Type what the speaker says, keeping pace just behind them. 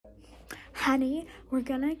Honey, we're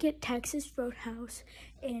gonna get Texas Roadhouse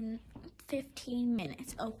in 15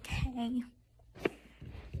 minutes, okay?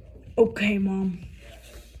 Okay, Mom.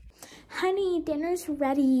 Honey, dinner's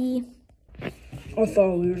ready. I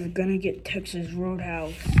thought we were gonna get Texas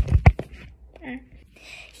Roadhouse.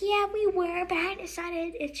 Yeah, we were, but I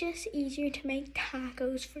decided it's just easier to make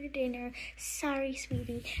tacos for dinner. Sorry,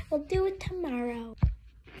 sweetie. We'll do it tomorrow.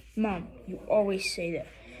 Mom, you always say that,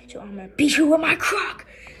 so I'm gonna beat you with my crock.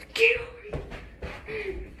 Get over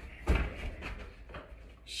here.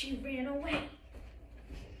 She ran away.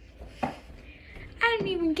 I didn't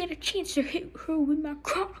even get a chance to hit her with my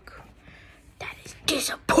crock. That is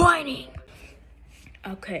disappointing.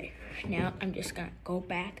 Okay, now I'm just gonna go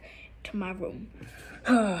back to my room.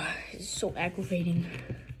 It's so aggravating.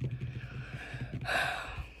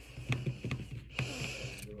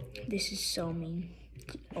 This is so mean.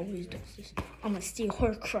 She always does this. I'm gonna steal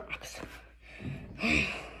her Crocs. Oh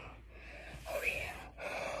yeah.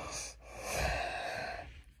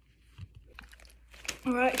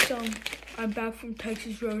 Alright, so I'm back from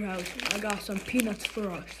Texas Roadhouse. I got some peanuts for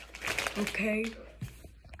us. Okay?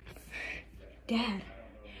 Dad,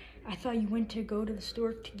 I thought you went to go to the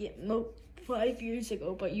store to get milk 5 years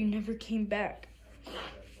ago, but you never came back.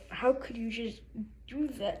 How could you just do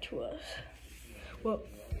that to us? Well,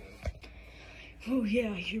 oh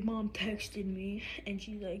yeah, your mom texted me, and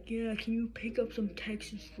she's like, yeah, can you pick up some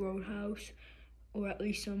Texas Roadhouse, or at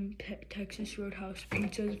least some Texas Roadhouse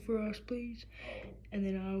pizzas for us, please? And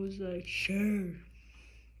then I was like, sure.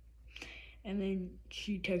 And then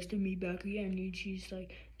she texted me back again, and she's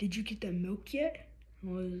like, did you get that milk yet? I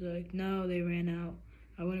was like, no, they ran out.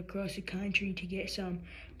 I went across the country to get some,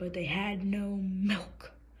 but they had no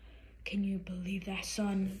milk. Can you believe that,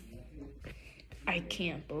 son? I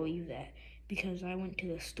can't believe that, because I went to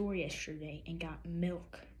the store yesterday and got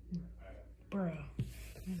milk. Bro,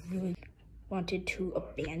 you really wanted to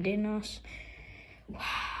abandon us?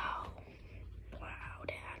 Wow. Wow,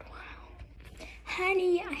 Dad, wow.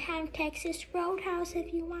 Honey, I have Texas Roadhouse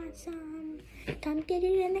if you want some. Come get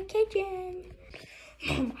it in the kitchen.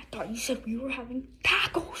 Mom, I thought you said we were having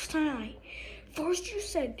tacos tonight. First you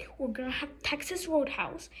said we're gonna have Texas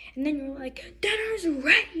Roadhouse, and then you're like, dinner's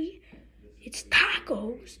ready. It's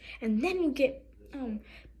tacos, and then you get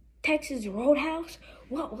Texas Roadhouse.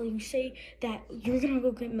 What will you say that you're gonna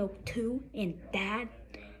go get milk too? And Dad,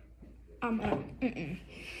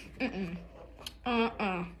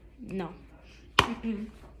 no.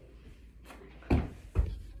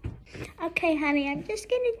 Okay, honey, I'm just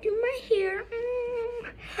gonna do my hair.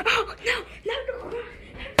 Oh, no,